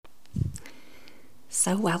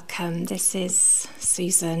So welcome, this is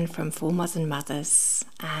Susan from For Modern Mothers,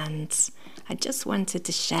 and I just wanted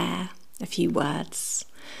to share a few words,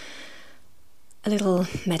 a little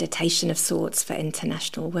meditation of sorts for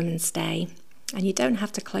International Women's Day. And you don't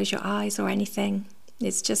have to close your eyes or anything,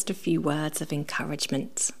 it's just a few words of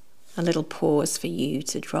encouragement, a little pause for you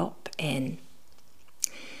to drop in.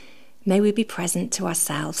 May we be present to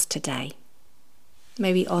ourselves today.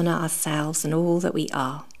 May we honour ourselves and all that we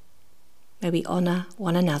are. May we honour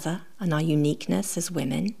one another and our uniqueness as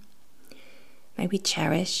women. May we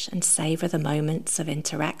cherish and savour the moments of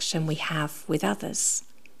interaction we have with others.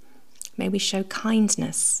 May we show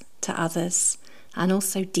kindness to others and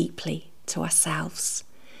also deeply to ourselves.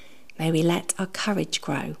 May we let our courage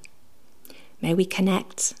grow. May we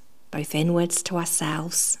connect both inwards to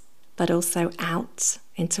ourselves but also out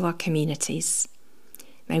into our communities.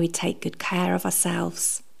 May we take good care of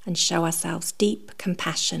ourselves and show ourselves deep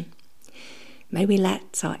compassion. May we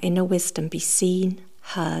let our inner wisdom be seen,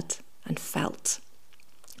 heard and felt.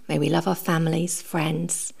 May we love our families,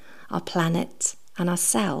 friends, our planet and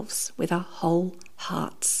ourselves with our whole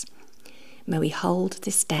hearts. May we hold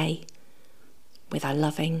this day with our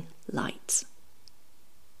loving light.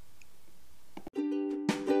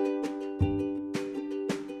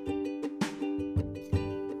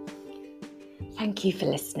 Thank you for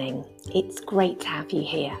listening. It's great to have you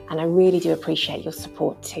here, and I really do appreciate your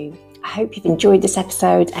support too. I hope you've enjoyed this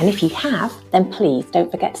episode, and if you have, then please don't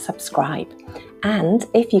forget to subscribe. And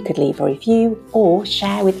if you could leave a review or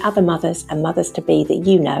share with other mothers and mothers-to-be that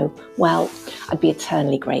you know, well, I'd be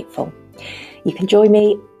eternally grateful. You can join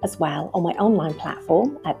me as well on my online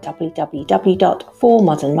platform at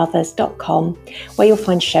www.formodernmothers.com, where you'll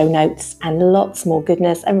find show notes and lots more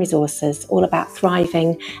goodness and resources all about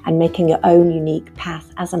thriving and making your own unique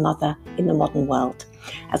path as a mother in the modern world,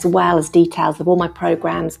 as well as details of all my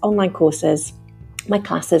programs, online courses, my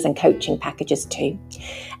classes and coaching packages too.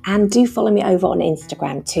 And do follow me over on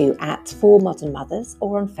Instagram too at For Modern Mothers,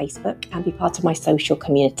 or on Facebook, and be part of my social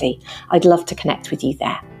community. I'd love to connect with you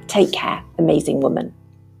there. Take care, amazing woman.